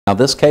Now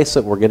this case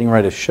that we're getting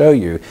ready to show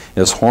you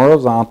is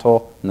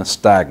horizontal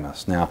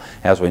nystagmus. Now,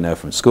 as we know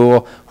from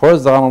school,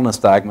 horizontal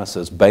nystagmus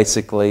is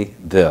basically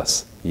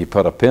this. You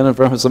put a pin in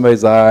front of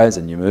somebody's eyes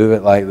and you move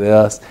it like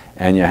this,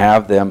 and you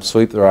have them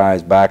sweep their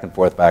eyes back and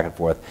forth,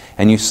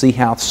 and you see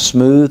how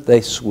smooth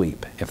they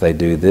sweep. If they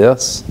do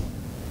this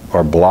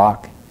or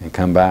block and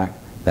come back,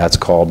 that's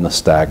called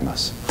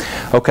nystagmus.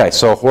 Okay,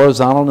 so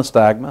horizontal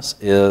nystagmus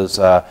is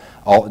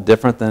all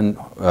different than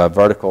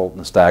vertical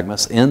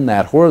nystagmus in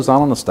that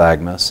horizontal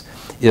nystagmus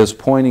is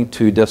pointing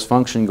to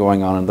dysfunction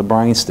going on in the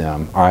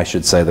brainstem, or I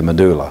should say the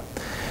medulla.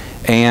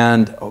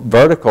 And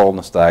vertical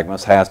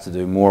nystagmus has to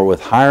do more with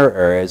higher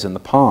areas in the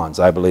pons.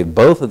 I believe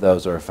both of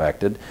those are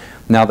affected.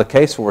 Now the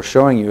case we're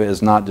showing you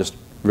is not just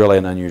really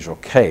an unusual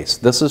case.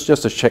 This is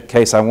just a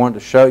case I wanted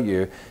to show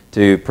you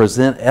to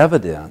present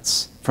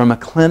evidence from a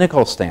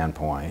clinical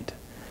standpoint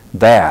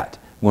that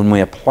when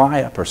we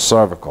apply upper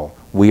cervical,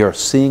 we are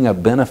seeing a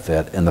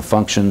benefit in the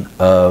function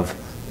of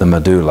the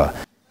medulla.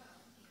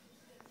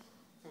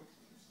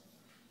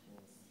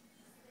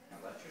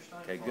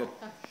 Okay, good.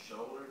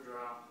 Shoulder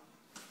drop.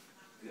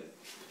 Good.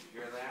 Did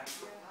you hear that?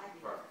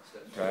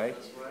 Perfect. Okay.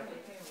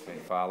 Okay,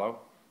 follow.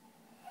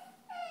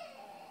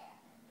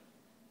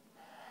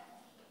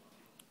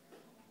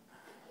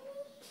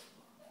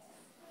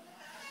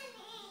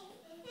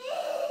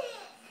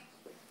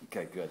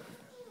 Okay, good.